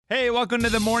Hey, welcome to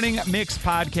the Morning Mix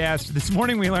podcast. This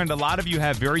morning we learned a lot of you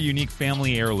have very unique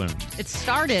family heirlooms. It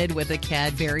started with a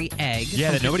Cadbury egg.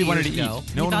 Yeah, that nobody wanted to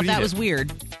eat. No one thought that was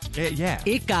weird. Yeah.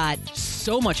 It got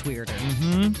so much weirder.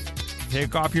 Mm-hmm.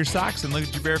 Take off your socks and look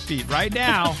at your bare feet right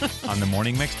now on the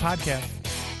Morning Mix podcast.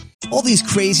 All these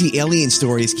crazy alien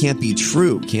stories can't be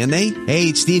true, can they? Hey,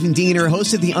 it's Stephen Diener,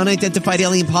 host of the Unidentified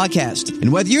Alien Podcast.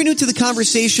 And whether you're new to the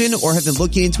conversation or have been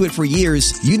looking into it for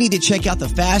years, you need to check out the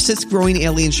fastest growing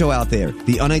alien show out there,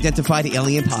 the Unidentified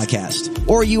Alien Podcast,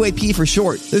 or UAP for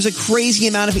short. There's a crazy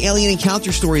amount of alien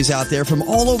encounter stories out there from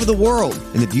all over the world.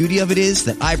 And the beauty of it is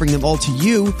that I bring them all to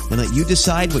you and let you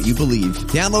decide what you believe.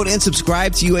 Download and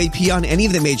subscribe to UAP on any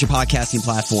of the major podcasting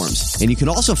platforms. And you can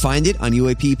also find it on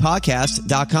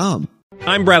UAPpodcast.com.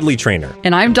 I'm Bradley Trainer.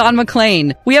 And I'm Don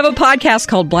McClain. We have a podcast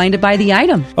called Blinded by the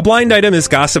Item. A blind item is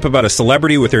gossip about a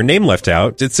celebrity with their name left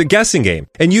out. It's a guessing game,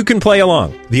 and you can play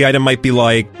along. The item might be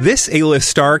like, this A-list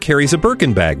star carries a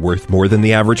Birkin bag worth more than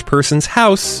the average person's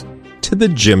house to the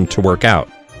gym to work out.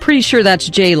 Pretty sure that's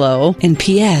J-Lo. And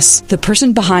P.S. the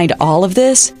person behind all of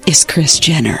this is Kris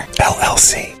Jenner,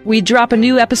 LLC. We drop a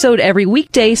new episode every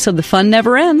weekday so the fun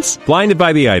never ends. Blinded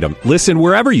by the Item. Listen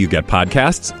wherever you get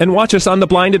podcasts and watch us on the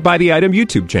Blinded by the Item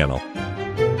YouTube channel.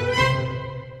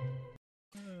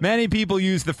 Many people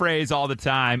use the phrase all the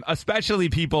time, especially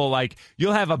people like,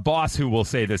 you'll have a boss who will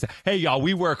say this. Hey, y'all,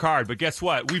 we work hard, but guess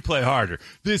what? We play harder.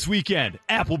 This weekend,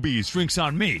 Applebee's drinks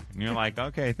on me. And you're like,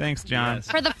 okay, thanks, John. Yes.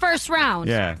 For the first round.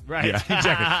 Yeah, right. Yeah,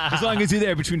 exactly. As long as you're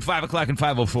there between 5 o'clock and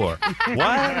 5:04.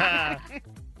 What?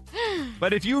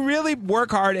 But if you really work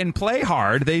hard and play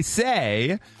hard, they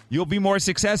say you'll be more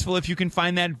successful if you can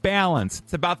find that balance.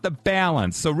 It's about the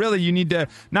balance. So really, you need to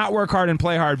not work hard and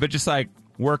play hard, but just like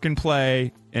work and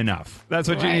play enough. That's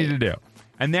what you need to do.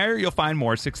 And there you'll find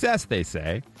more success, they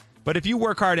say. But if you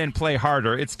work hard and play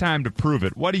harder, it's time to prove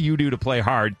it. What do you do to play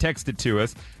hard? Text it to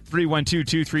us.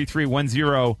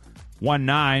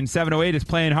 312-233-1019. 708 is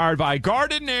Playing Hard by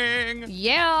Gardening.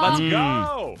 Yeah. Let's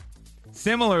go.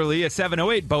 Similarly, a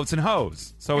 708 boats and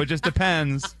hoes. So it just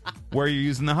depends where you're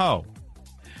using the hoe.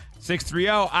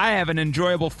 630, I have an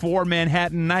enjoyable 4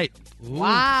 Manhattan night.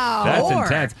 Wow. That's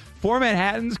intense. 4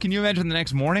 Manhattans? Can you imagine the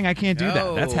next morning? I can't do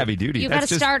that. That's heavy duty. You got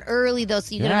to start early, though,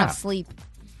 so you don't have sleep.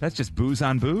 That's just booze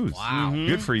on booze. Wow.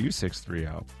 Good for you,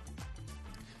 630.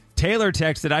 Taylor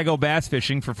texted, I go bass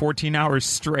fishing for 14 hours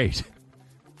straight.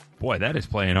 Boy, that is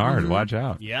playing hard. Watch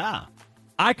out. Yeah.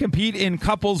 I compete in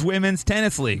couples women's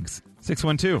tennis leagues.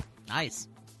 612. Nice.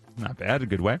 Not bad. A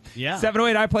good way. Yeah.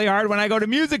 708, I play hard when I go to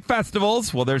music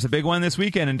festivals. Well, there's a big one this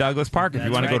weekend in Douglas Park if you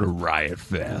want to go to Riot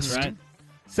Fest. That's right.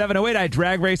 708, I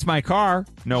drag race my car.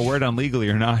 No word on legally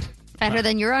or not. Better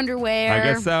than your underwear. I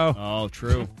guess so. Oh,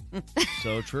 true.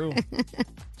 So true.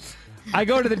 I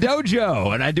go to the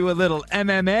dojo and I do a little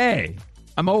MMA.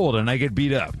 I'm old and I get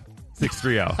beat up.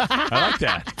 630. I like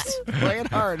that. Playing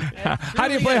hard. How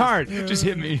do you play hard? Just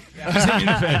hit me. Just hit me in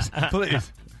the face.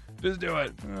 Please. Just do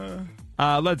it.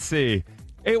 Let's see.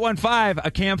 815,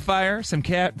 a campfire, some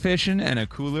catfishing, and a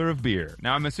cooler of beer.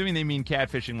 Now, I'm assuming they mean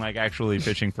catfishing like actually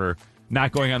fishing for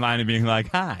not going online and being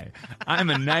like, hi, I'm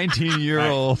a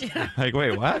 19-year-old. Like,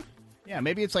 wait, what? Yeah,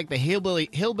 maybe it's like the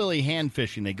hillbilly hand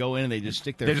fishing. They go in and they just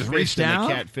stick their They just fist reach in down?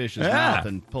 the catfish's Yeah. mouth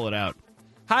and pull it out.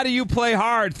 How do you play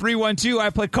hard? 312, I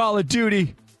play Call of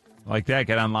Duty. Like that,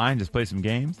 get online, just play some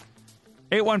games.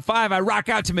 815, I rock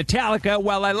out to Metallica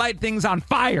while I light things on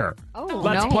fire. Oh,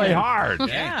 Let's no. play hard.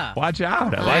 Yeah. Watch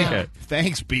out. I like it.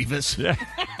 Thanks, Beavis.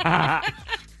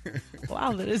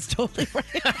 Wow, that is totally right.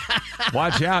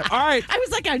 Watch out. All right. I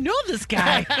was like, I know this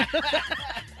guy.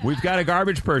 We've got a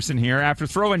garbage person here. After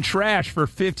throwing trash for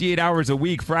 58 hours a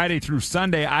week, Friday through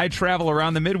Sunday, I travel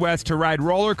around the Midwest to ride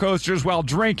roller coasters while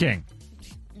drinking.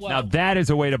 Now, that is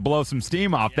a way to blow some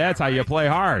steam off. That's how you play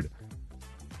hard.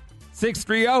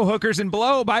 630, hookers and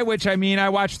blow, by which I mean I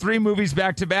watch 3 movies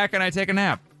back-to-back and I take a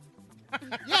nap.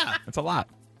 Yeah. That's a lot.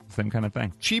 Same kind of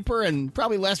thing. Cheaper and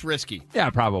probably less risky. Yeah,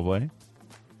 probably.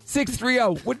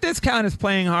 630, would this count as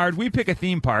playing hard? We pick a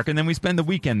theme park and then we spend the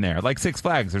weekend there, like Six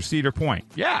Flags or Cedar Point.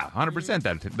 Yeah,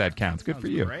 100% that counts. Good for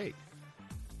you. Great.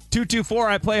 224,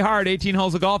 I play hard, 18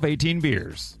 holes of golf, 18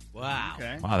 beers. Wow.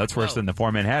 Okay. Wow, that's worse than the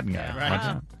 4 Manhattan guy. right. Watch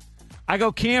out. I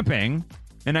go camping,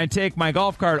 and I take my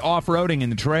golf cart off-roading in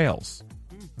the trails.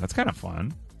 That's kind of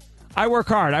fun. I work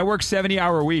hard. I work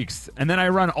 70-hour weeks, and then I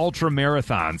run ultra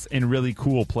marathons in really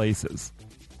cool places.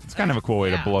 It's kind of a cool way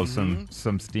to blow some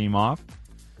steam off.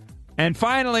 And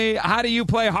finally, how do you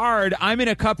play hard? I'm in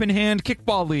a cup-in-hand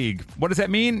kickball league. What does that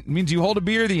mean? It means you hold a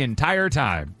beer the entire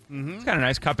time. It's kind of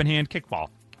nice, cup-in-hand kickball.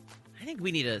 I think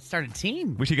we need to start a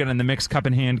team. We should get in the mixed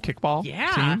cup-in-hand kickball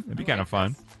Yeah. team. It'd be kind of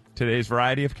fun. today's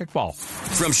variety of kickball.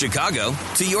 From Chicago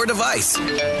to your device,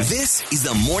 this is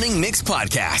the Morning Mix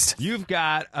Podcast. You've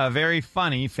got a very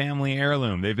funny family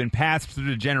heirloom. They've been passed through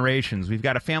the generations. We've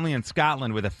got a family in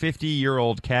Scotland with a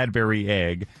 50-year-old Cadbury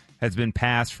egg has been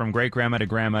passed from great-grandma to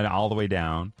grandma all the way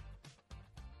down.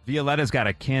 Violetta's got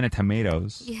a can of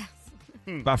tomatoes. Yes.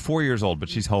 About 4 years old, but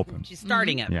she's hoping. She's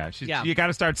starting it. Yeah, you got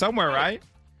to start somewhere, right?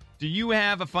 Do you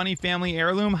have a funny family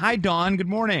heirloom? Hi, Dawn. Good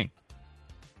morning.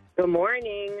 Good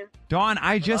morning. Dawn,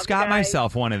 I just got guys.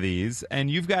 myself one of these, and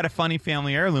you've got a funny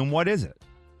family heirloom. What is it?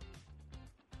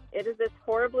 It is this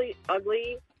horribly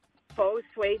ugly faux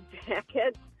suede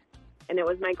jacket, and it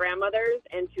was my grandmother's,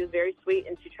 and she was very sweet,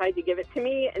 and she tried to give it to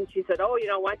me, and she said, oh,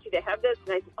 I want you to have this.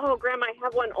 And I said, oh, Grandma, I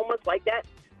have one almost like that,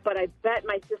 but I bet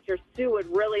my sister Sue would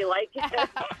really like it.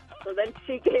 So then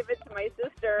she gave it to my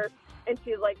sister, and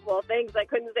she's like, well, thanks. I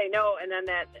couldn't say no. And then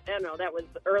that was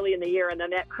early in the year, and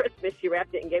then that Christmas, she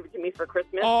wrapped it and gave it to me for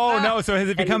Christmas. Oh, no. So has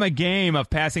it become a game of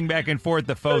passing back and forth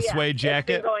the faux suede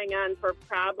jacket? It's been going on for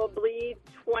probably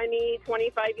 20,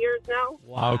 25 years now.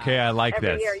 Wow. Okay, I like Every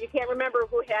this. year. You can't remember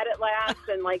who had it last,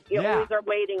 and you always are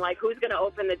waiting, who's going to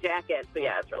open the jacket. So,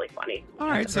 yeah, it's really funny. All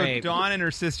right, so Dawn and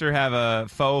her sister have a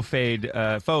faux suede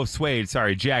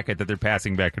jacket that they're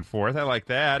passing back and forth. I like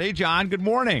that. Hey, John, good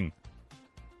morning.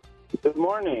 Good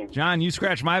morning. John, you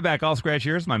scratch my back, I'll scratch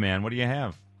yours, my man. What do you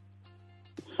have?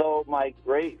 So my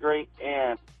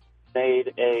great-great-aunt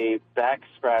made a back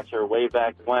scratcher way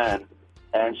back when,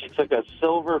 and she took a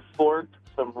silver fork,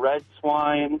 some red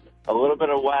twine, a little bit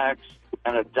of wax,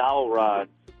 and a dowel rod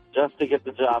just to get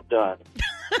the job done.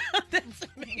 That's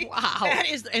amazing. Wow. That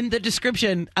is, and the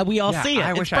description, we all see it.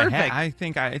 I it's wish perfect. I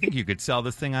think you could sell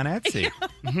this thing on Etsy.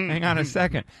 Hang on a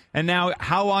second. And now,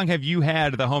 how long have you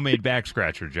had the homemade back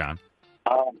scratcher, John?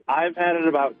 I've had it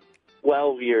about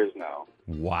 12 years now.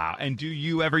 Wow. And do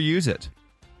you ever use it?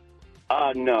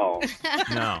 No.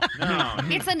 No.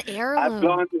 It's an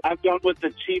heirloom. I've gone with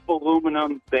the cheap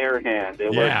aluminum bare hand.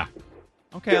 It yeah. was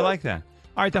Okay, I like that.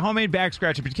 All right, the homemade back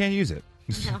scratcher, but you can't use it.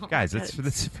 No. Guys,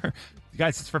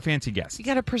 it's for fancy guests. You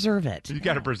got to preserve it. You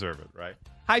got to preserve it, right?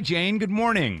 Hi, Jane. Good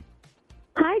morning.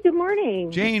 Hi, good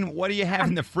morning. Jane, what do you have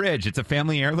in the fridge? It's a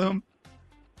family heirloom?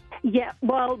 Yeah,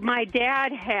 well, my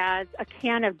dad has a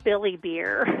can of Billy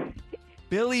beer.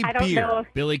 Billy I don't beer. know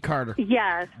if- Billy Carter.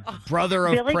 Yes. Brother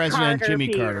of Billy President Carter Jimmy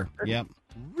beer. Carter. Yep.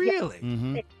 Really?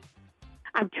 Mm-hmm.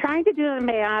 I'm trying to do the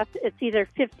math. It's either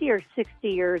 50 or 60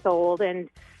 years old. And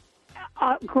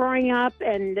growing up,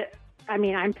 and I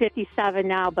mean, I'm 57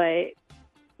 now, but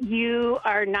you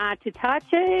are not to touch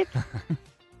it.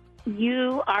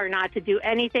 You are not to do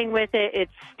anything with it. It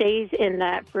stays in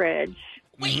that fridge.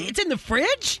 Wait, it's in the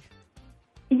fridge?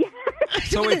 Yeah.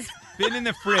 So it's been in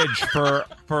the fridge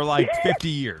for like 50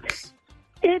 years.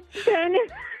 It's been...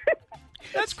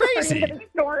 That's crazy.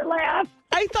 Snort laugh.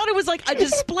 I thought it was like a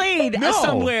displayed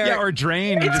somewhere. Yeah, or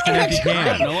drained. Just an empty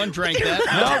can. No one drank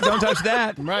that. No, don't touch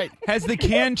that. Right. Has the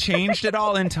can changed at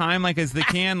all in time? Like, has the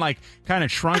can, kind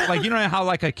of shrunk? Like, you know how,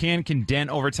 a can can dent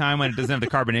over time when it doesn't have the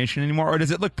carbonation anymore? Or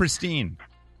does it look pristine?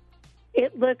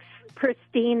 It looks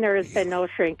pristine. There has been no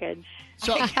shrinkage.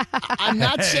 So I'm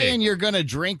not saying you're going to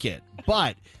drink it,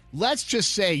 but let's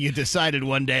just say you decided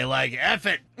one day, F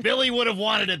it, Billy would have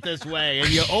wanted it this way, and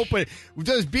you open it.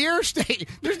 Does beer stay?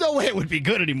 There's no way it would be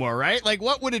good anymore, right?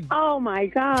 What would it... Oh, my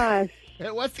gosh.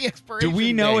 What's the expiration Do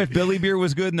we know date? if Billy beer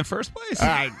was good in the first place?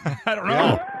 I don't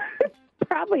know.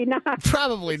 Probably not.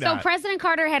 Probably So not. President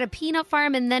Carter had a peanut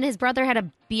farm, and then his brother had a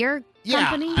beer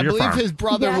company? I believe farm. his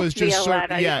brother Yes, was just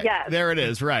Violetta, yes. There it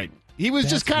is, right. He was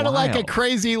just That's kind of like a wild.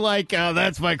 crazy,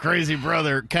 that's my crazy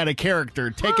brother kind of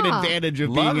character, taking advantage of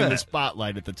Love being in the it.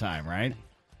 spotlight at the time, right?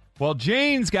 Well,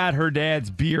 Jane's got her dad's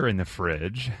beer in the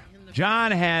fridge.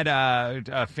 John had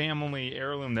a family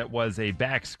heirloom that was a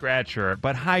back scratcher.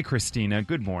 But hi, Christina.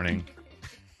 Good morning.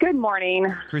 Good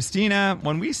morning. Christina,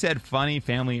 when we said funny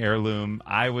family heirloom,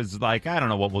 I was like, I don't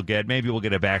know what we'll get. Maybe we'll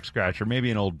get a back scratcher,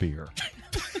 maybe an old beer.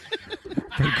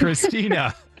 But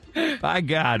Christina, by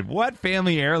God, what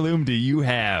family heirloom do you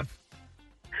have?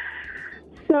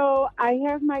 So I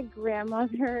have my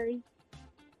grandmother's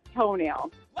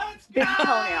toenail. Big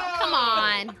toenail. Come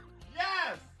on.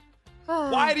 Yes.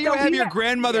 Why do you have your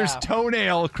grandmother's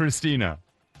toenail, Christina?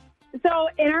 So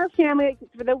in our family,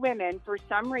 for the women, for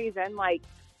some reason,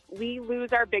 we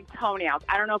lose our big toenails.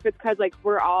 I don't know if it's because,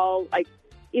 we're all,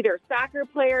 either soccer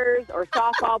players or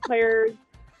softball players.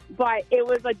 But it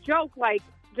was a joke,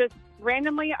 just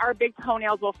randomly our big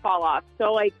toenails will fall off.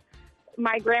 So,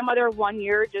 my grandmother one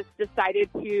year just decided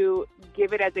to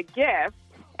give it as a gift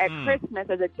at Christmas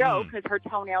as a joke because her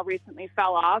toenail recently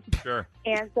fell off. Sure.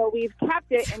 And so we've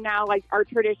kept it, and now, like, our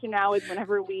tradition now is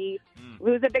whenever we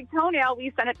lose a big toenail,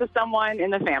 we send it to someone in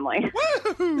the family.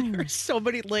 There's so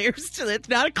many layers to it. It's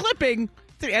not a clipping.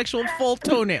 It's an actual full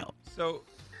toenail. So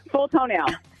full toenail.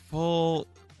 Full.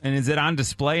 And is it on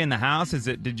display in the house?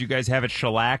 Did you guys have it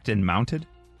shellacked and mounted?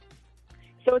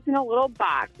 So it's in a little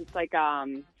box. It's like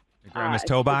Grandma's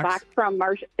toe box? A box from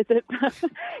it's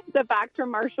a box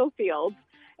from Marshall Fields,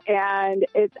 and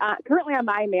it's currently on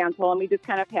my mantle, and we just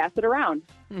kind of pass it around.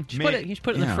 You should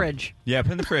put it in the fridge. Yeah, put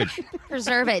it in the fridge.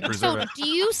 Preserve it. Do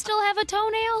you still have a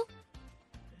toenail?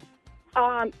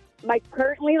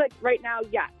 Currently, like right now,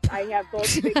 yes, I have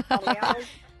both big toenails.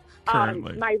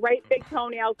 My right big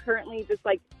toenail currently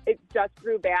it just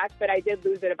grew back, but I did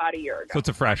lose it about a year ago. So it's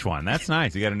a fresh one. That's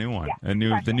nice. You got a new one.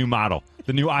 Yeah, the new model.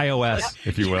 The new iOS,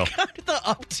 if you will.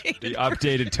 The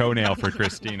updated toenail for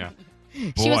Christina.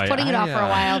 She was putting it off for a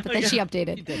while, but then she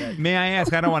updated. May I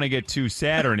ask, I don't want to get too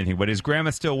sad or anything, but is Grandma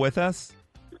still with us?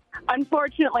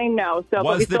 Unfortunately, no. So, was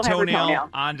but we the still have her toenail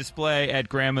on display at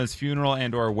Grandma's funeral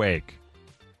and or wake?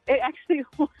 It actually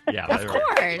was. Yeah, of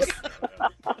course.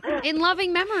 In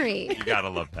loving memory. You gotta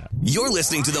love that. You're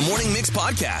listening to the Morning Mix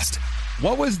podcast.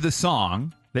 What was the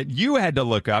song that you had to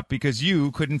look up because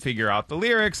you couldn't figure out the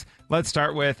lyrics? Let's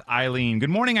start with Eileen. Good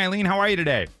morning, Eileen. How are you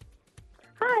today?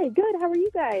 Hi, good. How are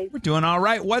you guys? We're doing all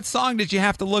right. What song did you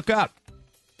have to look up?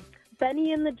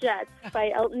 Benny and the Jets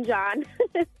by Elton John.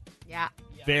 Yeah.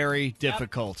 Very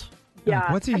difficult.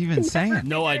 Yeah. What's he even saying?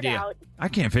 No idea. I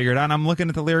can't figure it out. I'm looking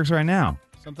at the lyrics right now.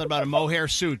 Something about a mohair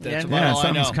suit. That's about all I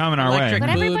something's know. coming our way. But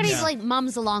everybody's like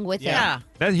mums along with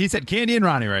it. He said Candy and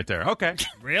Ronnie right there. Okay.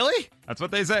 Really? That's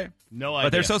what they say. No idea.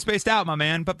 But they're so spaced out, my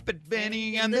man. But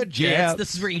Benny and the Jets. Jets.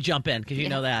 This is where you jump in because you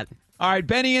know that. All right,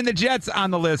 Benny and the Jets on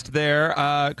the list there,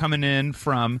 coming in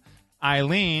from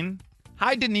Eileen.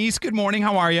 Hi, Denise. Good morning.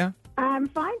 How are you? I'm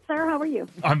fine, sir. How are you?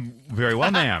 I'm very well,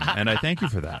 ma'am, and I thank you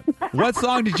for that. What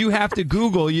song did you have to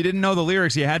Google? You didn't know the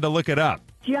lyrics. You had to look it up.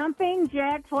 Jumping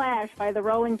Jack Flash by the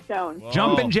Rolling Stones. Whoa.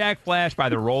 Jumpin' Jack Flash by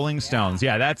the Rolling Stones.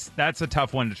 Yeah, that's a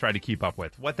tough one to try to keep up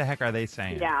with. What the heck are they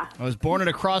saying? Yeah. I was born in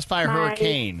a crossfire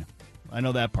hurricane. I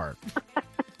know that part.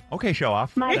 Okay, show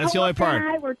off. That's the only part.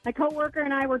 My coworker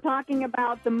and I were talking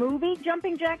about the movie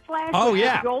Jumping Jack Flash. Oh, with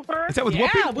yeah. Goldberg. Is that with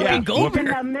Whoopi? Whoopi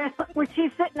Goldberg. Where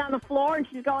she's sitting on the floor and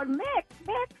she's going, Mick,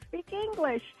 speak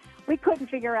English. We couldn't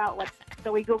figure out what,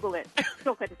 so we Googled it.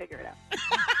 Still couldn't figure it out.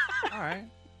 All right.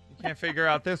 You can't figure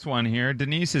out this one here.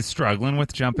 Denise is struggling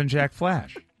with Jumpin' Jack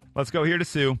Flash. Let's go here to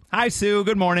Sue. Hi, Sue.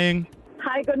 Good morning.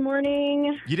 Hi, good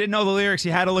morning. You didn't know the lyrics.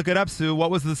 You had to look it up, Sue. What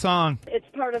was the song? It's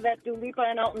part of that Dua Lipa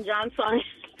and Elton John song.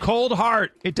 Cold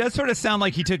Heart. It does sort of sound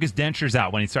like he took his dentures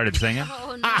out when he started singing.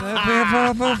 Oh,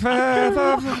 no.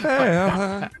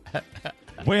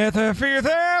 With a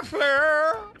feather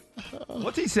flare.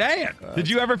 What's he saying? Did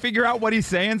you ever figure out what he's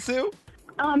saying, Sue?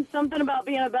 Something about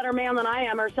being a better man than I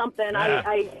am or something. Yeah.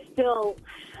 I still...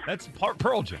 That's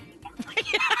Pearl Jam.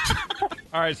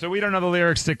 All right, so we don't know the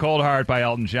lyrics to Cold Heart by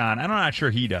Elton John. I'm not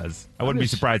sure he does. I wouldn't be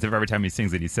surprised if every time he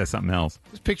sings it, he says something else.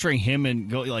 Just picturing him and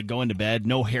going to bed,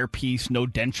 no hairpiece, no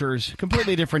dentures,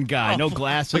 completely different guy, no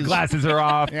glasses. The glasses are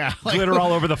off, glitter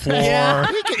all over the floor.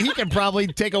 Yeah. He could probably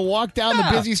take a walk down the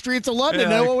busy streets of London.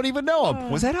 No one would even know him.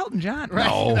 Was that Elton John? Right?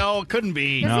 No, it couldn't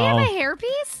be. Does he have a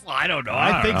hairpiece? Well, I don't know.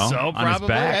 I I think don't know. so, On his probably.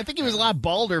 back. I think he was a lot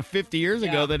balder 50 years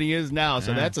ago than he is now,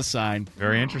 so that's a sign.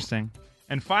 Very interesting.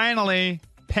 And finally,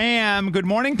 Pam. Good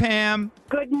morning, Pam.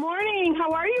 Good morning.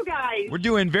 How are you guys? We're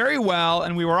doing very well,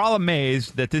 and we were all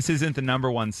amazed that this isn't the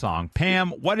number one song.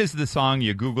 Pam, what is the song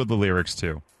you Googled the lyrics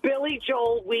to? Billy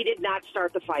Joel, We Did Not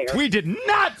Start the Fire. We did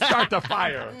not start the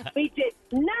fire. We did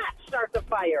not start the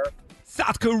fire.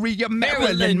 South Korea,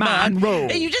 Maryland, Monroe.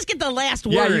 Hey, you just get the last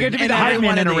word. Yeah, you get to be the hype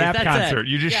man in a rap That's concert. it.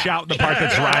 You just shout the part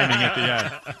that's rhyming at the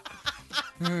end.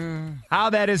 How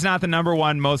that is not the number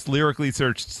one most lyrically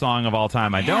searched song of all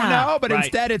time, I don't know, but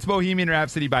instead it's Bohemian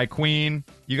Rhapsody by Queen.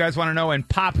 You guys want to know in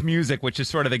pop music, which is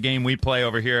sort of the game we play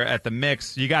over here at the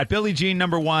Mix, you got Billie Jean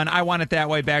number 1, I Want It That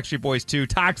Way, Backstreet Boys 2,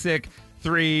 Toxic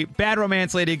 3, Bad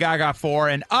Romance, Lady Gaga 4,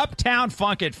 and Uptown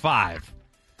Funk at 5.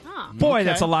 Boy,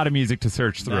 that's a lot of music to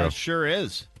search through. That sure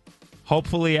is.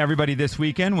 Hopefully everybody this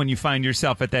weekend, when you find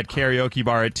yourself at that karaoke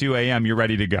bar at 2 a.m., you're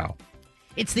ready to go.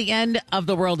 It's the end of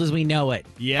the world as we know it.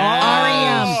 Yeah.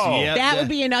 REM. Yep. That would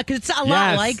be enough, because it's a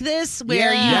lot like this,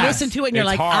 where you listen to it and you're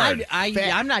It's like, hard.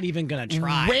 I'm not even going to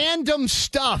try. Random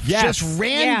stuff. Yes. Just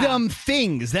random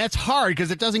things. That's hard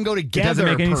because it doesn't go It together doesn't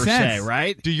make any per sense, se,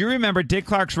 right? Do you remember Dick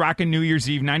Clark's Rockin' New Year's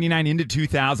Eve 99 into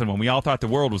 2000 when we all thought the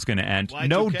world was going to end? Y2K.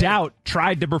 No Doubt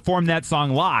tried to perform that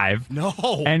song live. No.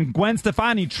 And Gwen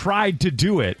Stefani tried to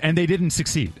do it, and they didn't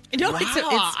succeed. No, I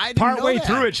didn't Partway know that.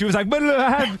 through it, she was like,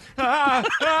 Oh,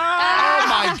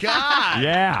 my God.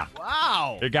 yeah.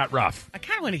 Wow. It got rough. I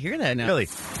kind of want to hear that now. Really?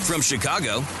 From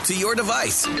Chicago to your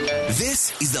device,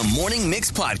 this is the Morning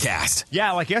Mix Podcast.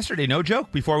 Yeah, like yesterday, no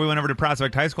joke. Before we went over to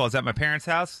Prospect High School, I was at my parents'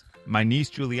 house. My niece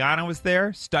Juliana was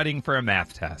there studying for a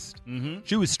math test. Mm-hmm.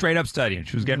 She was straight up studying.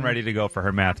 She was getting ready to go for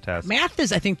her math test. Math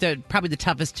is, I think, probably the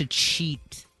toughest to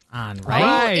cheat on, Oh, right?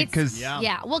 right, because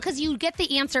Well, because you get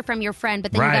the answer from your friend,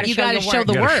 but then Right. you got to show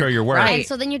the you work. gotta show your work. Right.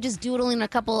 So then you're just doodling a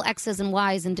couple X's and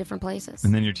Y's in different places.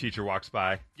 And then your teacher walks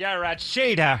by. You're a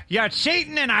cheater. You're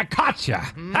cheating and I caught you.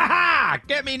 Ha-ha!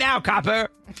 Get me now, copper.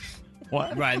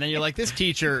 What? Right, and then you're like, this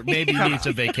teacher maybe needs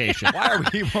a vacation. Why are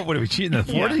we, what are we cheating in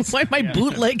the 40s? Why am I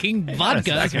bootlegging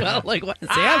vodka as well? Like, what's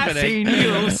happening? I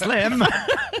seen you, Slim.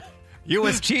 You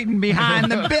was cheating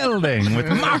behind the building with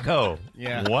Marco.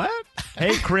 Yeah. What?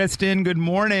 Hey, Kristen, good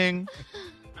morning.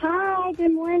 Hi,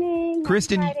 good morning.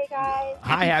 Kristen. Happy Friday, guys.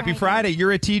 Hi, happy Friday.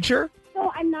 You're a teacher?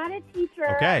 So I'm not a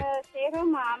teacher. Okay. I'm a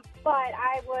stay-at-home mom, but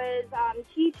I was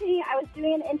teaching. I was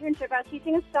doing an internship. I was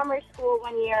teaching a summer school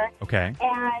one year. Okay.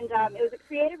 And it was a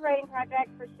creative writing project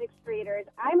for sixth graders.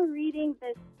 I'm reading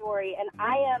this story, and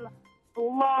I am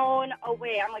blown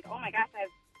away. I'm like, oh, my gosh,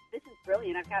 this is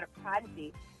brilliant. I've got a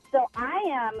prodigy. So I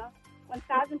am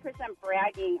 1,000%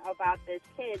 bragging about this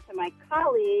kid to my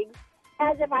colleagues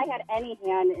as if I had any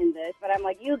hand in this. But I'm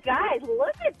like, you guys,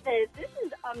 look at this. This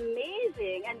is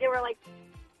amazing. And they were like,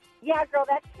 yeah, girl,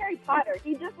 that's Harry Potter.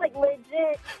 He just, like,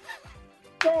 legit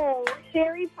said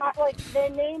Harry Potter, like, the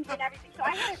names and everything. So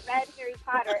I hadn't read Harry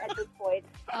Potter at this point.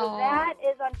 So that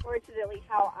is unfortunately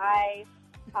how I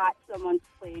caught someone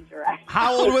plagiarizing.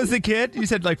 How old was the kid? You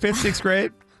said like 5th, 6th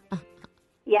grade?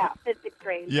 Yeah, 5th, 6th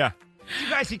grade. Yeah. You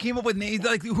guys, he came up with names.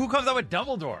 Like, who comes up with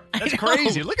Dumbledore? That's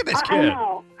crazy. Look at this I kid.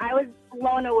 know. I was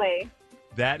blown away.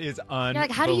 That is unbelievable. You're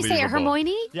like, how do you say it?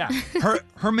 Hermione? Yeah.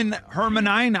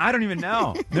 Hermione? I don't even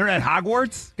know. They're at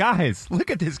Hogwarts? Guys, look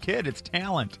at this kid. It's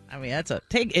talent. I mean,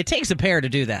 it takes a pair to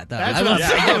do that, though. That's what I'm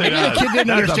saying. Maybe the kid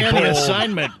didn't understand the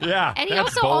assignment. Yeah. And he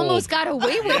that's also bold. almost got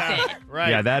away with it. Right.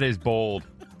 Yeah, that is bold.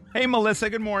 Hey, Melissa,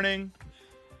 good morning.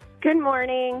 Good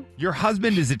morning. Your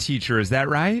husband is a teacher, is that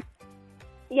right?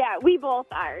 Yeah, we both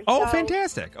are. Oh, So-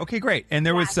 fantastic. Okay, great. And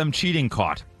there was some cheating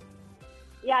caught.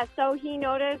 Yeah, so he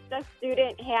noticed a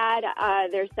student had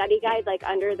their study guide like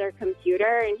under their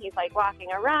computer, and he's like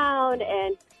walking around,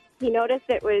 and he noticed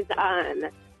it was,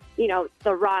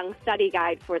 the wrong study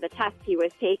guide for the test he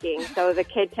was taking. So the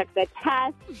kid took the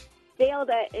test, failed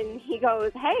it, and he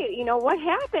goes, "Hey, what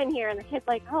happened here?" And the kid's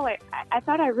like, "Oh, I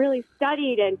thought I really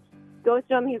studied." And goes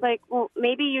to him, he's like, "Well,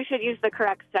 maybe you should use the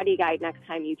correct study guide next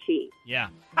time you cheat." Yeah.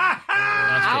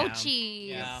 Ouchie.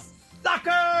 Yeah.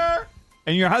 Sucker!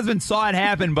 And your husband saw it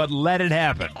happen, but let it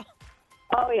happen.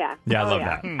 Oh yeah. Yeah, I Oh, love yeah.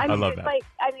 that. I I mean, love it's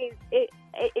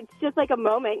that. it's just like a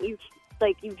moment you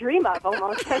dream of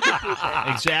almost as a teacher.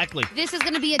 Exactly. This is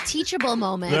going to be a teachable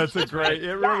moment. That's a great,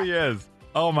 it really is.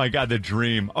 Oh my God, the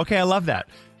dream. Okay, I love that.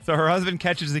 So her husband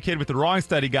catches the kid with the wrong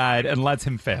study guide and lets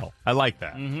him fail. I like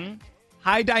that. Mm-hmm.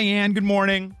 Hi, Diane. Good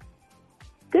morning.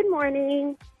 Good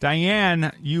morning.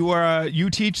 Diane, you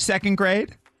teach 2nd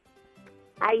grade?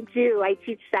 I do. I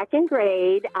teach 2nd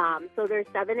grade, so they're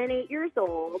 7 and 8 years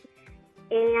old,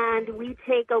 and we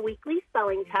take a weekly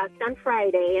spelling test on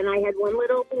Friday, and I had one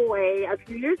little boy a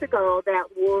few years ago that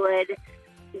would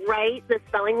write the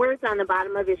spelling words on the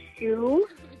bottom of his shoe,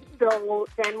 so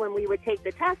then when we would take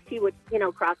the test, he would,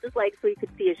 cross his legs so he could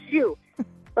see his shoe.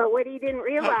 But what he didn't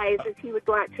realize is he would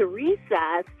go out to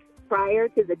recess prior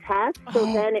to the test, so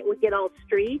then it would get all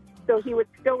streaked. So he would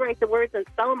still write the words and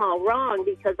spell them all wrong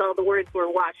because all the words were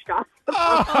washed off.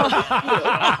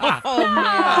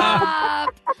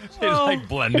 They like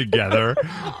blend together.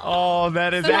 Oh,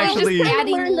 that is So now he's actually. just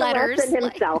adding Learned the letters. lesson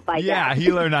himself, I Yeah, guess.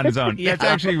 he learned on his own. Yeah. That's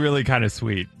actually really kind of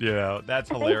sweet. That's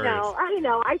hilarious. I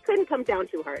know. I couldn't come down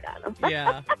too hard on him.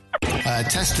 Yeah.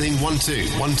 Testing 1 2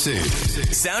 1 2.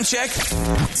 Sound check.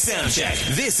 Sound check.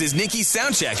 This is Nikki's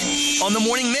sound check on the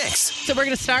Morning Mix. So we're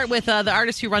going to start with the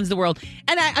artist who runs the world.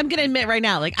 And I'm going to admit right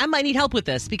now, I might need help with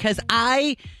this because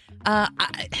I'm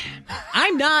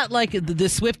not like the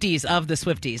Swifties of the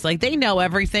Swifties. Like, they know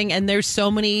everything, and there's so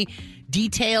many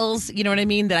details, you know what I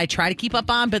mean, that I try to keep up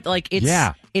on, but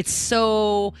it's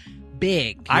so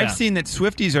big. I've seen that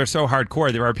Swifties are so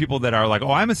hardcore. There are people that are like,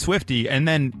 oh, I'm a Swiftie. And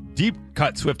then deep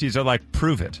cut Swifties are like,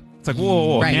 prove it. It's like,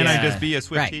 whoa, Right. can't I Yeah. just be a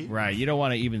Swiftie? Right. You don't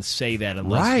want to even say that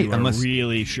unless you are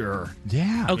really sure.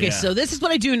 Yeah. Okay, so this is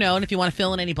what I do know, and if you want to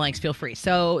fill in any blanks, feel free.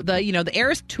 So the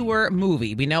Eras Tour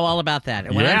movie, we know all about that.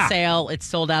 It went on sale. It's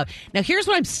sold out. Now, here's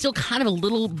what I'm still kind of a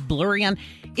little blurry on.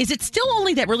 Is it still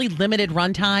only that really limited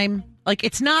runtime? Like,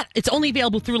 it's not, it's only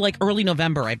available through like early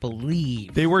November, I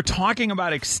believe. They were talking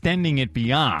about extending it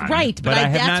beyond. Right, but I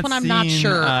have that's not what I'm seen, not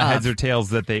sure of. heads or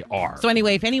tails that they are. So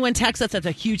anyway, if anyone texts us that's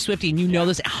a huge Swiftie and you know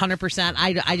this 100%,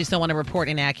 I just don't want to report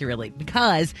inaccurately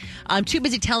because I'm too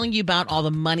busy telling you about all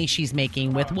the money she's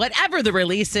making with whatever the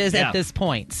release is at this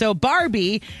point. So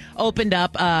Barbie opened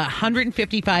up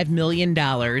 $155 million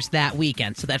that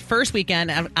weekend. So that first weekend,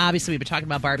 obviously we've been talking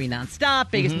about Barbie nonstop,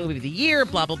 biggest movie of the year,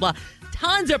 blah, blah, blah.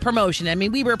 Tons of promotion. I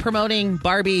mean, we were promoting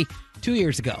Barbie 2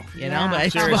 years ago, you know? But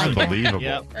it's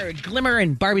unbelievable. Glimmer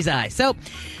in Barbie's eye. So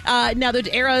now the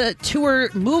Era Tour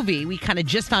movie, we kind of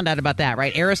just found out about that,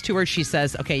 right? Era's Tour, she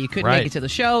says, okay, you couldn't make it to the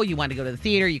show. You want to go to the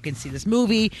theater. You can see this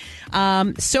movie.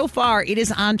 So far, it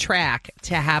is on track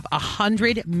to have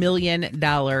 $100 million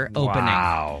opening.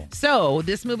 Wow. So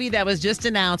this movie that was just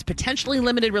announced, potentially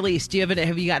limited release.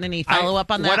 Have you gotten any follow-up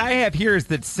on that? What I have here is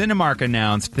that Cinemark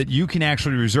announced that you can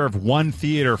actually reserve one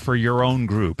theater for your own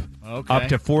group. Okay. Up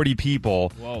to 40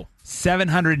 people. Whoa.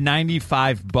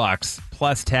 $795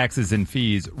 plus taxes and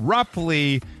fees.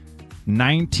 Roughly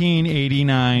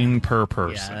 $19.89 per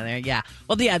person. Yeah.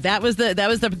 Well, yeah, that was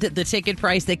the ticket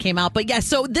price that came out. But yeah,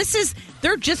 so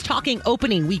they're just talking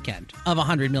opening weekend of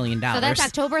 $100 million. So that's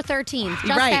October 13th, just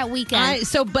right. that weekend.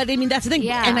 But I mean, that's the thing.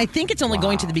 Yeah. And I think it's only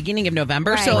going to the beginning of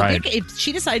November. Right. So Right. if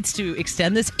she decides to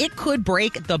extend this, it could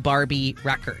break the Barbie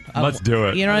record. Let's do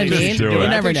it. You know what I Just mean? do it. You I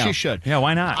never think know. she should. Yeah,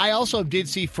 why not? I also did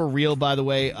see, for real, by the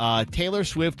way, Taylor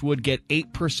Swift would get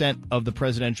 8% of the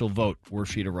presidential vote were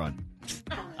she to run.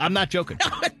 I'm not joking.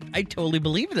 I totally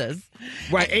believe this.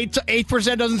 Right,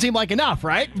 8% doesn't seem like enough,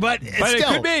 right? But it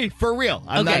still, could be. for real.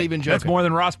 I'm not even joking. That's more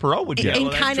than Ross Perot would get.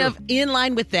 And kind of in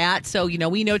line with that, so,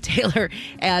 we know Taylor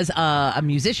as a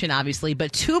musician, obviously,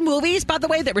 but two movies, by the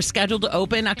way, that were scheduled to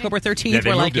open October 13th,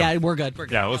 we're like, we're good.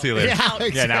 Yeah, we'll see you later.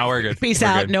 Yeah, now we're good. Peace We're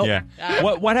out. good. Nope. Yeah.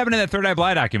 What happened to that Third Eye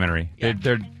Blind documentary? They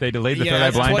delayed the Third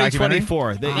Eye Blind documentary?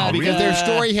 2024. Because their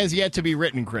story has yet to be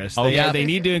written, Chris. They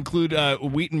need to include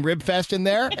Wheaton Rib Fest in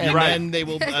there, and then they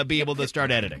will be able to start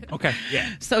editing. Okay.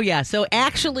 Yeah. So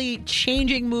actually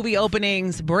changing movie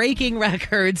openings, breaking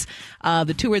records,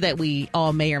 the tour that we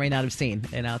all may or may not have seen.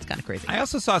 It's kind of crazy. I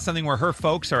also saw something where her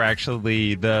folks are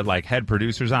actually the head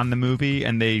producers on the movie,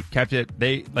 and they kept it.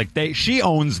 She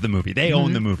owns the movie. They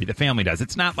own the movie. The family does.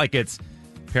 It's not like it's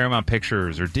Paramount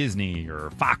Pictures or Disney or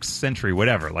Fox Century,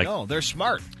 whatever. No, they're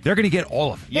smart. They're going to get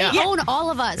all of it. They own all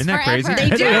of us. Isn't that forever. crazy?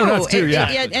 They do. Yeah, that's true,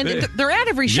 And they're at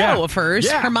every show of hers.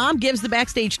 Yeah. Her mom gives the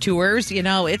backstage tours.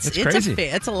 It's crazy.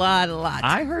 It's a lot.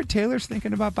 I heard Taylor's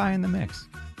thinking about buying the mix.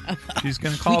 She's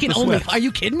going to call it the Swift. Are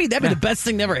you kidding me? That'd be the best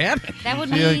thing that ever happened. That would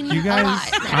Be mean like, you guys a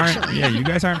lot, aren't. actually. Yeah, you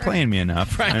guys aren't playing me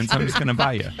enough, and so I'm just going to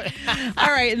buy you. All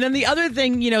right, and then the other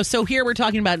thing, so here we're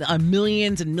talking about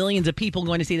millions and millions of people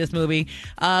going to see this movie.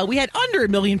 We had under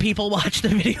 1 million people watch the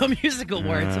Video Music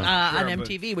Awards on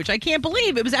MTV, which I can't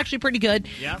believe. It was actually pretty good.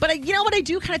 Yeah. But you know what? I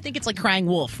do kind of think it's like crying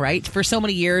wolf, right? For so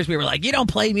many years, we were like, you don't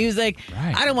play music.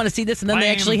 Right. I don't want to see this. And then they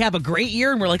actually have a great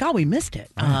year, and we're like, oh, we missed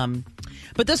it.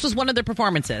 But this was one of their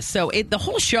performances. So the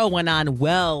whole show went on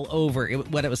well over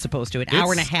what it was supposed to,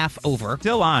 hour and a half over.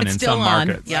 Still on It's in still some on.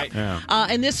 markets. Yep. Right. Yeah.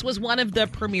 And this was one of the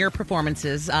premiere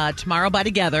performances. Tomorrow by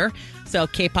Together. So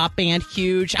K-pop band,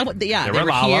 huge. They were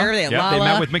Lala. here. They had Lala. They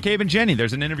met with McCabe and Jenny.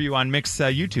 There's an interview on Mix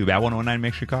YouTube at 109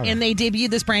 Mix Chicago. And they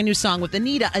debuted this brand new song with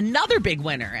Anita, another big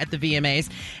winner at the VMAs.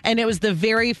 And it was the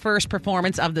very first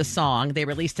performance of the song. They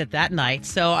released it that night.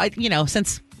 So,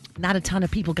 since not a ton of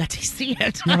people got to see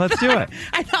it. Yeah, let's do it.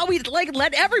 I thought we'd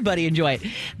let everybody enjoy it.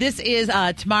 This is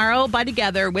Tomorrow by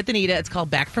Together with Anita. It's called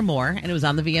Back for More, and it was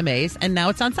on the VMAs, and now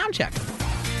it's on Soundcheck.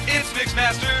 It's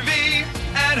Mixmaster V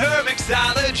and her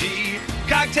mixology.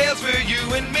 Cocktails for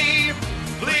you and me.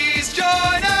 Please join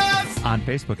us. On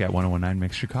Facebook at 1019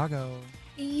 Mix Chicago.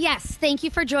 Yes, thank you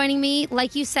for joining me.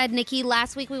 Like you said, Nikki,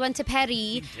 last week we went to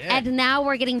Paris, and now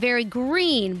we're getting very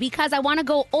green because I want to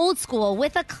go old school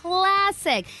with a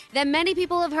classic that many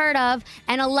people have heard of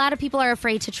and a lot of people are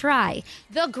afraid to try,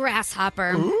 the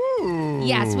grasshopper. Ooh.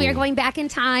 Yes, we are going back in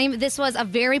time. This was a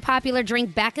very popular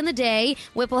drink back in the day.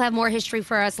 Whip will have more history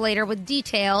for us later with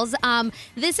details.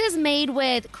 This is made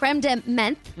with creme de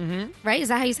menthe, right? Is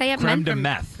that how you say it? Creme de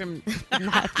meth.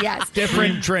 Yes.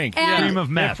 Different drink. And Cream of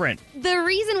meth. Different. The the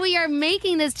reason we are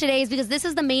making this today is because this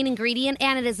is the main ingredient,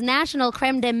 and it is National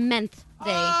Creme de Menthe Day.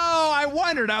 Oh, I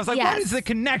wondered. I was like, Yes. what is the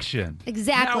connection?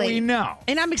 Exactly. Now we know.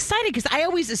 And I'm excited because I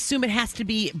always assume it has to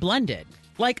be blended,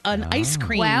 like an ice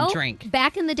cream drink.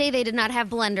 Back in the day, they did not have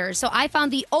blenders, so I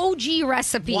found the OG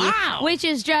recipe, which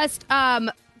is just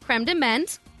creme de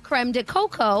menthe, creme de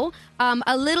coco,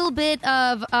 a little bit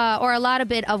of, or a lot of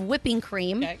bit of whipping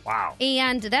cream. Okay. Wow.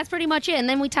 And that's pretty much it. And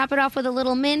then we top it off with a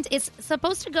little mint. It's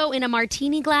supposed to go in a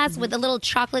martini glass with a little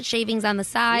chocolate shavings on the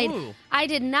side. Ooh. I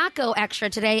did not go extra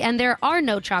today, and there are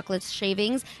no chocolate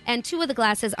shavings. And 2 of the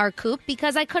glasses are couped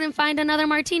because I couldn't find another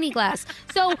martini glass.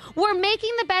 So we're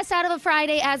making the best out of a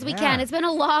Friday as we can. It's been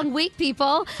a long week,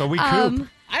 people. So we coop.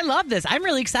 I love this. I'm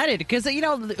really excited because,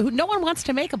 no one wants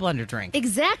to make a blender drink.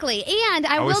 Exactly. And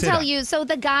I will tell you, so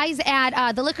the guys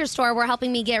at the liquor store were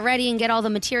helping me get ready and get all the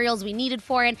materials we needed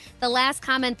for it. The last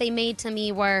comment they made to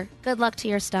me were, good luck to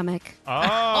your stomach.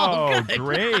 Oh,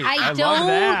 great. I love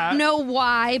that. don't know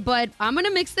why, but I'm going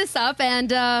to mix this up and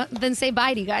then say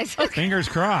bye to you guys. Fingers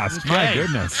crossed. My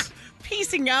goodness.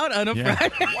 Piecing out on a Yeah.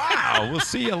 Friday. Wow. We'll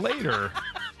see you later.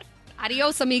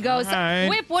 Adios, amigos. All right.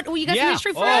 Whip, what you got some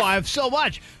history for us? Oh, I have so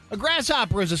much. A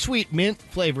grasshopper is a sweet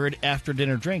mint-flavored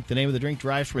after-dinner drink. The name of the drink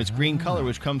derives from its green color,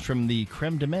 which comes from the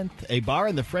creme de menthe, a bar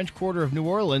in the French Quarter of New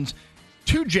Orleans.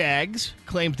 Two Jags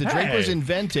claims the drink was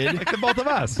invented like the both of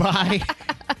us by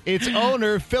its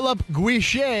owner, Philippe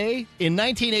Guichet, in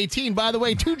 1918. By the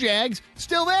way, Two Jags,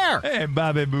 still there. Hey,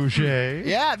 Bobby Boucher.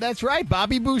 Yeah, that's right.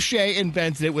 Bobby Boucher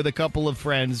invented it with a couple of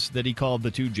friends that he called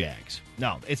the Two Jags.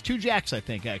 No, it's Two Jacks, I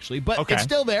think, actually. But it's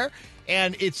still there.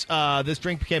 And it's this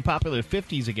drink became popular in the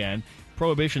 50s again.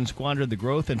 Prohibition squandered the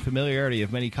growth and familiarity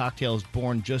of many cocktails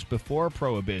born just before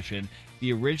Prohibition.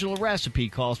 The original recipe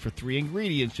calls for 3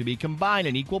 ingredients to be combined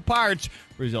in equal parts,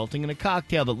 resulting in a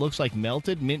cocktail that looks like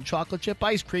melted mint chocolate chip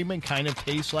ice cream and kind of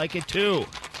tastes like it, too.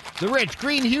 The rich,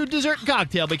 green-hued dessert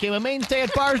cocktail became a mainstay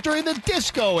at bars during the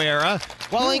disco era,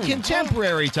 while in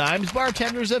contemporary times,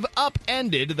 bartenders have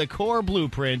upended the core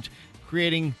blueprint,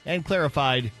 creating and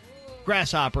clarified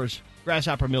grasshopper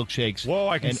milkshakes. Whoa,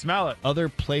 I can smell it. Other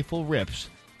playful riffs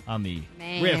on the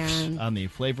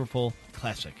flavorful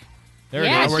classic. There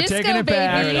Yeah, it is. We're Disco, taking it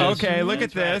back. baby. Okay, look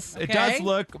at this. Okay. It does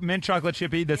look mint chocolate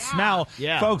chippy. The smell.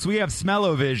 Yeah. Folks, we have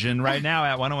Smell-O-Vision right now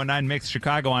at 1019 Mix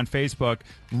Chicago on Facebook.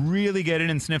 Really get in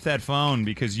and sniff that phone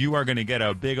because you are going to get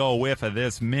a big old whiff of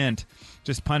this mint.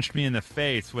 Just punched me in the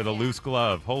face with a loose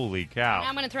glove. Holy cow.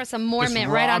 I'm going to throw some more Just mint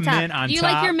right raw on top. mint on Do you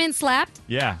top. like your mint slapped?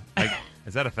 Yeah.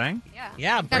 Is that a thing?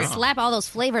 Yeah. Gotta slap all those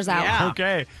flavors out. Yeah.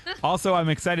 Okay. Also, I'm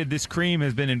excited. This cream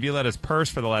has been in Violetta's purse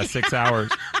for the last 6 hours.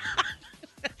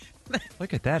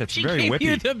 Look at that. It's She very gave whippy.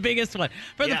 you the biggest one.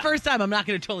 For the first time, I'm not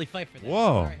going to totally fight for this. Whoa.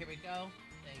 All right, here we go.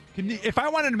 If I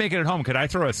wanted to make it at home, could I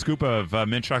throw a scoop of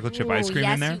mint chocolate chip ice cream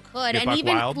yes, in there? you could. Get And buck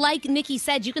even wild? like Nikki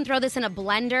said, you can throw this in a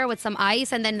blender with some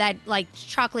ice, and then that like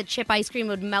chocolate chip ice cream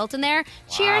would melt in there.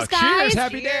 Cheers, guys! Cheers,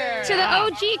 happy day! To the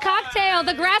OG cocktail,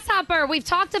 the grasshopper. We've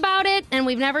talked about it, and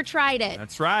we've never tried it.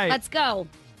 That's right. Let's go.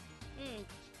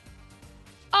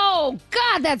 Oh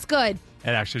God, that's good. It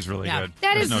actually is really good.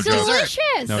 That There's is no joke.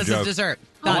 delicious. No This joke. is dessert.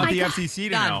 I want my the God. FCC to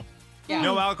Done. know. Yeah.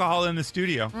 No alcohol in the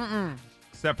studio.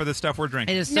 Except for the stuff we're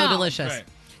drinking. It is so No. delicious. Right.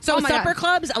 So Oh my supper God.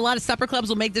 clubs, a lot of supper clubs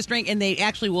will make this drink, and they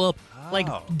actually will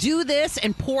do this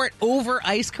and pour it over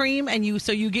ice cream, and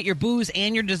so you get your booze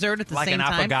and your dessert at the Like same an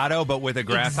time. affogato, but with a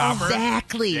grasshopper.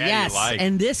 Exactly. Yeah, yes. you like.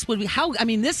 And this would be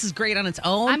this is great on its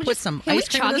own. Put some Can we ice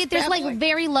cream chug in this it? There's bad like boy.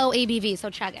 very low ABV, so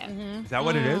chug it. Is that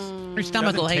what it is? Your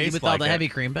stomach will Doesn't hate you taste with all like the it. heavy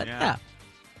cream, but yeah.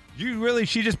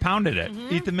 She just pounded it.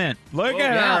 Eat the mint. Look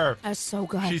at yeah. her. That's so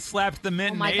good. She slapped the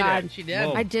mint Oh and my ate God. it. She did.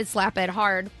 Whoa. I did slap it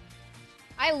hard.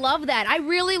 I love that. I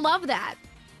really love that.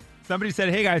 Somebody said,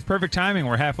 hey, guys, perfect timing.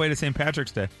 We're halfway to St.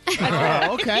 Patrick's Day.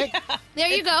 Oh, okay. There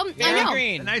you go. I know.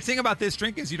 The nice thing about this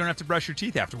drink is you don't have to brush your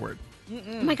teeth afterward.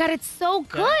 Oh my God, it's so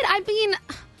good. I mean,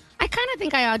 I kind of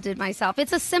think I outdid myself.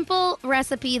 It's a simple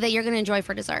recipe that you're going to enjoy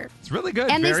for dessert. It's really good.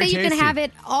 And they Very say you tasty. can have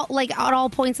it all, like at all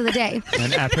points of the day.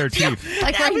 An aperitif.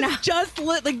 Like I right was now. just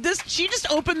like this. She just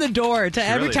opened the door to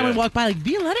every really time did. we walk by. Like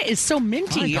Violetta is so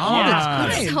minty My all God.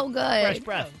 the time. It's so good. Fresh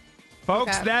breath.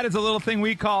 Folks, Okay. that is a little thing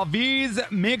we call V's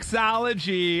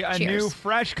Mixology, a Cheers. new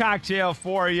fresh cocktail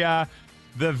for you.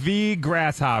 The V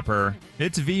Grasshopper.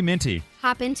 It's V Minty.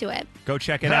 Hop into it. Go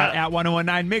check it out at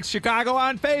 1019 Mix Chicago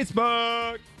on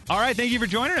Facebook. All right, thank you for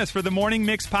joining us for the Morning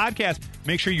Mix podcast.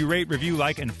 Make sure you rate, review,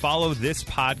 like, and follow this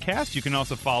podcast. You can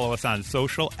also follow us on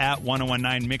social at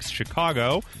 1019 Mix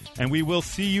Chicago. And we will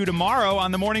see you tomorrow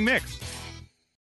on the Morning Mix.